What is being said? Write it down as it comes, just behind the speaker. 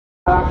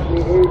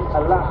Actually is a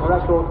lap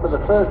record for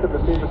the first of the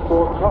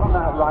Supersport. Not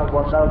that right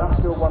one though, that's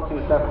still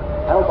 127,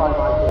 held by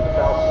Michael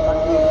himself.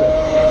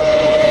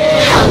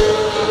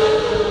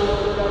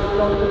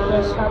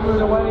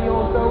 Cameron away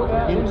also,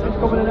 who's just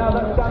coming in now,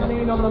 that's Dan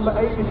Lean on number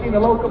 8 machine, the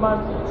local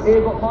man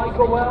here, but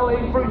Michael well,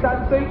 he's Bruce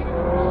Anstey.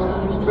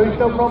 Bruce,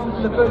 no problems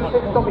in the first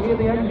pit stop, here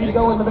the engine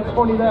going a bit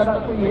funny there,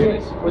 that's what you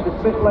hear with the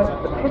pit lane,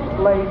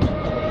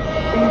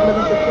 speed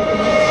limit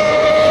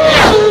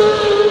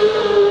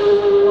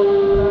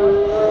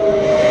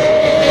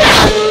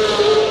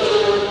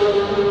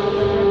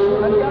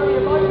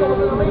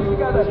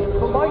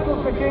to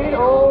Michael's machine,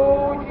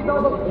 oh, she's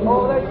on the,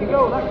 oh, there she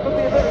goes, that could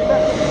be a bit of a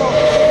second spot.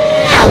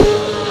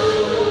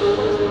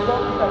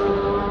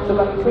 So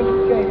that could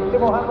change.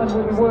 Tim O'Hanlon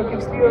will be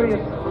working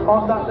furious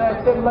on that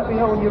there. Tim, let me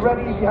know when you're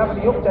ready, if you have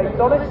any updates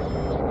on it.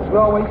 We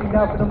are waiting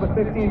now for number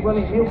 15,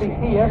 William, he'll be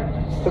here.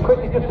 So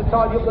quickly just to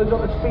tidy up those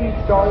other speed,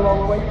 Charlie, while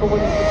we wait for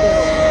William to turn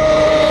up.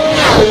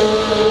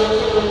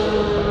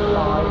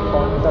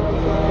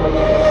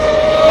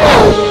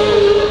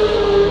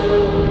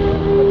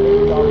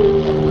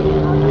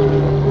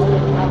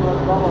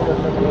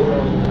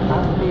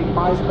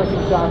 5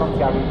 seconds down on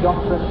Gary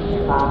Johnson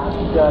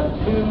and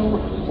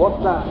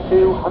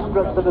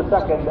 2/200ths of a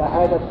second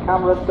ahead of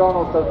Cameron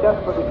Donald, so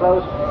desperately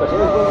close, but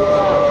here's William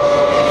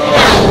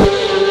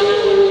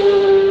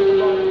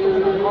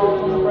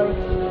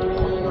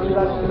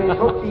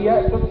Hutchie,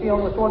 yeah, Hutchie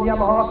on the Swan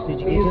Yamaha, he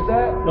is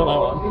there. Not that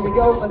one. Here we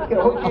go, let's get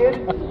Hutchie in.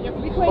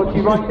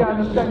 Hutchie right down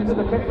the centre of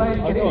the pit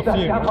lane, get into that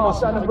Yamaha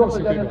stand and rubber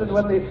Denison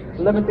when the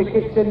limited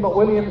kicks in, but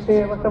Williams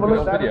here, let's have a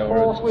look. That's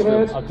fourth we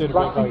heard.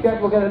 Last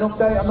weekend we'll get an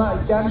update on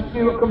that. Dan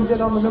Stewart comes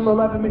in on the number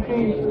 11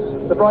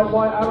 machine, the bright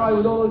white arrow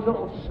with all those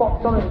little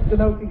spots on it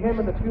denoting him,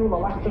 and the fuel, the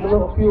last of the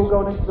little fuel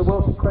going into the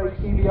Wilson Craig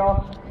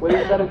CBR.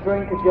 Williams had a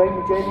drink, and Jamie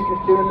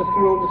just doing the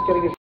fuel, just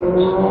getting his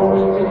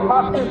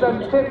Masters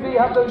and Tim, do you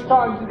have those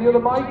times with the other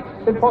mic?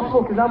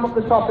 Impossible, because I'm up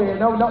the top here.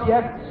 No, not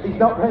yet. He's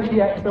not ready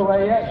yet. So,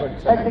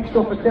 hectic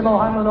stuff for Tim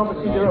O'Hanlon.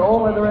 Obviously, they're at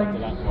all other ends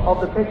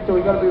of the pitch, so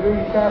we've got to be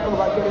really careful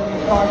about getting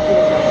these times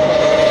here.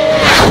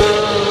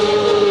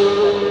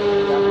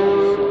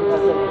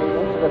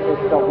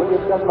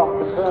 William Dunlop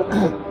confirmed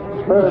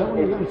first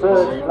in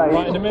third place.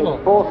 Right in the middle.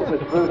 Fourth it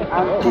was Bruce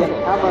Anstey and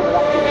Cameron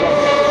had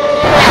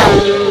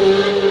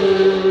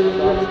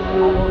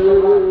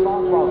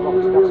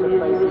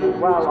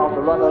well on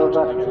the run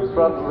over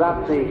from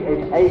Ramsey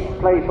in 8th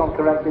place on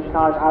corrected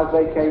time as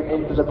they came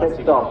into the pit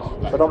stop.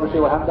 But obviously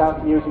we'll hand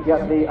down to you to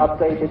get the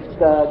updated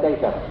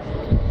data.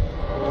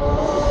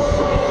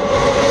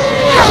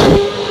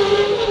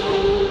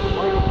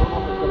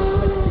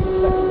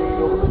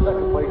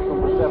 Second place,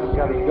 number 7,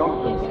 Gary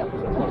Johnson.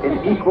 In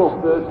equal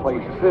third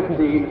place,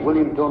 15,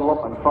 William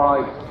Dunlop, and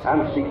 5,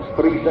 Anstey,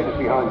 3 seconds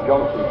behind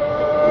Johnson.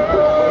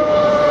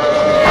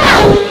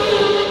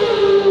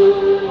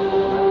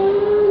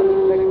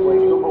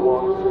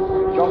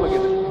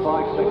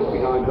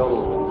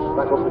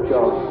 Back up the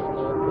charge.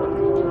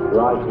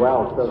 Right,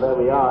 well, so there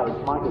we are. It's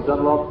Michael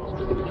Dunlop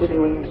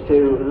continuing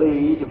to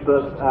lead,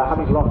 but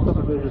having lost some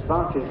of his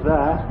advantage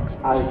there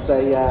as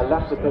they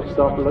left the pit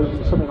stop,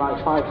 losing something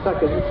like 5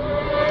 seconds.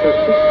 So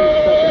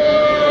 16 seconds.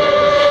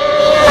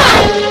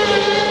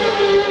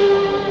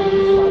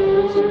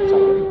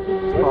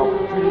 From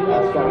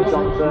Gary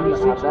Johnson,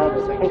 and then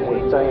Tim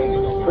is saying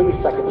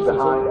 3 seconds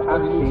behind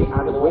Anstey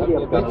and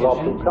William Dunlop,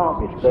 who can't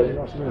be split,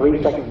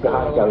 3 seconds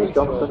behind Gary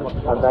Johnson,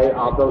 and they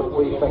are both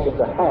 3 seconds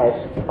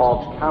ahead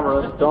of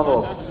Cameron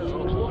Donald.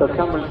 So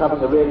Cameron's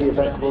having a really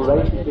eventful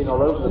race. He's been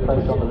all over the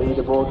place on the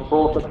leaderboard,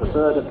 4th up to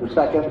 3rd up to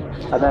 2nd,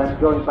 and then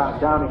going back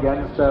down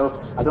again. So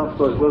I don't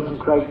suppose Wilson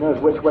Craig knows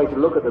which way to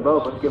look at the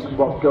moment, given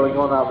what's going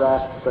on out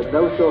there, but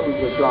no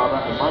shortage of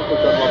drama, and Michael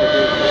Dunlop is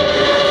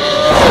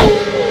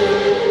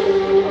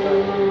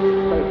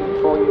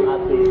for you at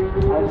the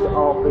end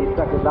of the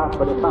second lap,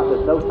 but in fact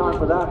there's no time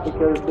for that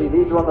because the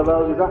leader on the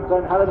road is at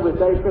Glen Helen with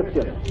Dave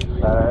Christian.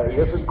 He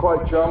isn't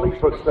quite Charlie,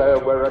 but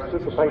we're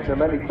anticipating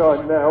him any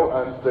time now,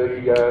 and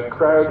the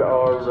crowd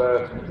are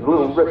a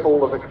little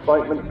ripple of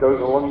excitement goes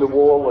along the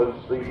wall as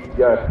the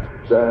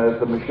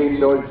machine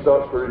noise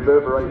starts to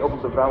reverberate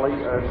up the valley,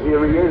 and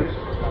here he is.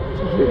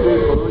 It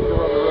is the leader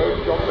on the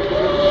road, John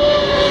McGinnis.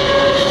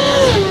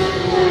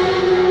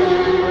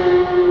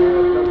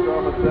 No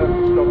dramas there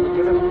from John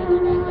McGinnis.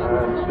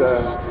 And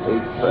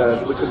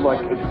it's looking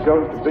like it's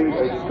going to be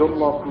a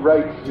Dunlop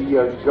race. He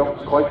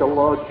got quite a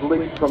large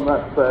lead from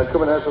that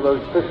coming out of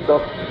those pit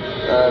stops,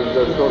 and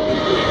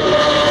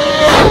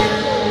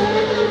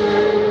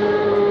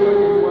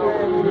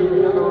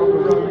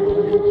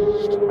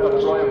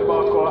Brian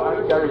Farquhar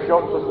and Gary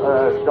Johnson.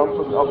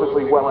 Johnson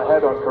obviously well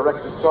ahead on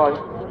corrected time.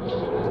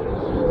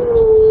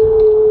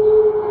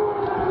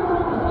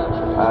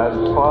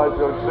 And 5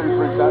 goes through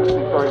Bruce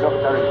Anstey, sorry, not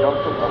Gary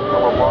Johnson, that's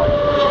Noah White.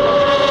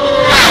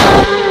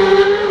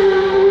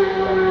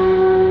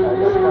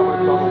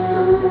 Cameron Donald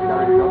through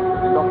Gary Johnson,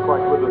 he's not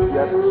quite with us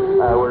yet.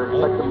 We're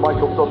expecting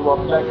Michael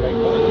Dunlop next.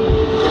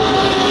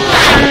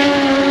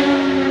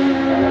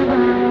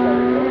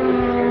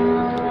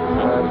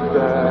 And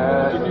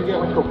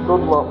Michael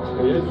Dunlop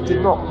Dunlop, who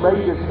did not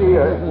made it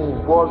here,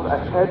 was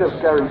ahead of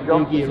Gary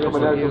Johnson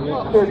coming out of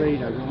the pit,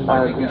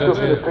 and he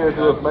doesn't appear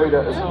to have made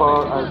it as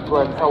far as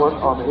Glenn Helen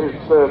on his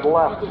third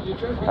lap.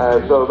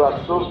 So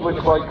that does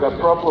look like a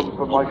problem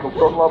for Michael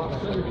Dunlop,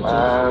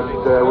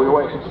 and we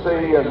wait to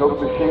see another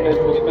machine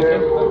interview.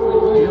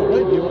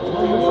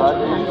 That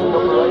is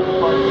number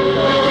 8.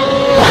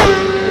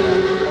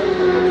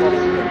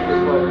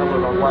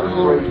 On lap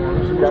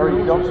 3.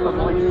 Gary Johnson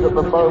leads at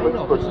the moment,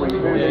 but we do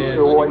need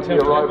to await the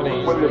arrival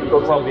of William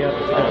Dunlop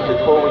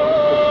before we can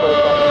confirm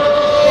that.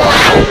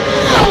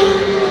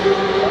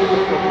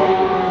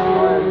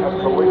 At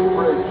the Leaf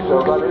Bridge, so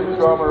that is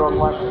drama on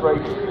lap 3.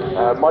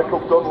 Michael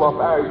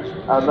Dunlop out,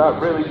 and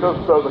that really does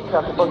throw the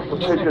cat amongst the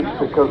pigeons,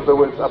 because there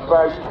was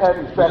about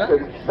 10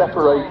 seconds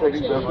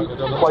separating the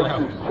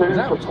places 2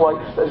 to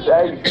places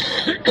 8.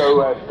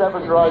 So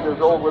 7 riders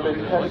all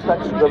within 10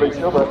 seconds of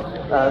each other,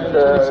 and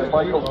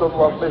Michael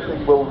Dunlop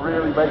missing will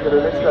really make it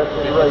an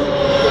interesting race.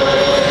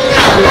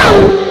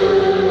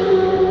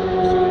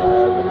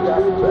 The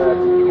gap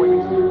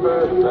between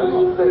first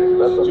and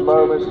sixth at the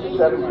moment,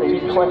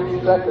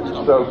 17-20 seconds,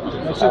 so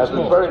there's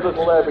very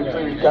little there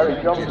between Gary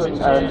Johnson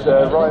and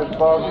Ryan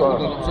Farquhar,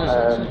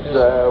 and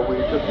we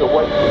just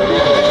await to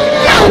see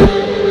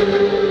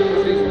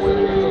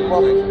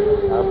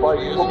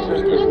Mike comes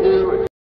into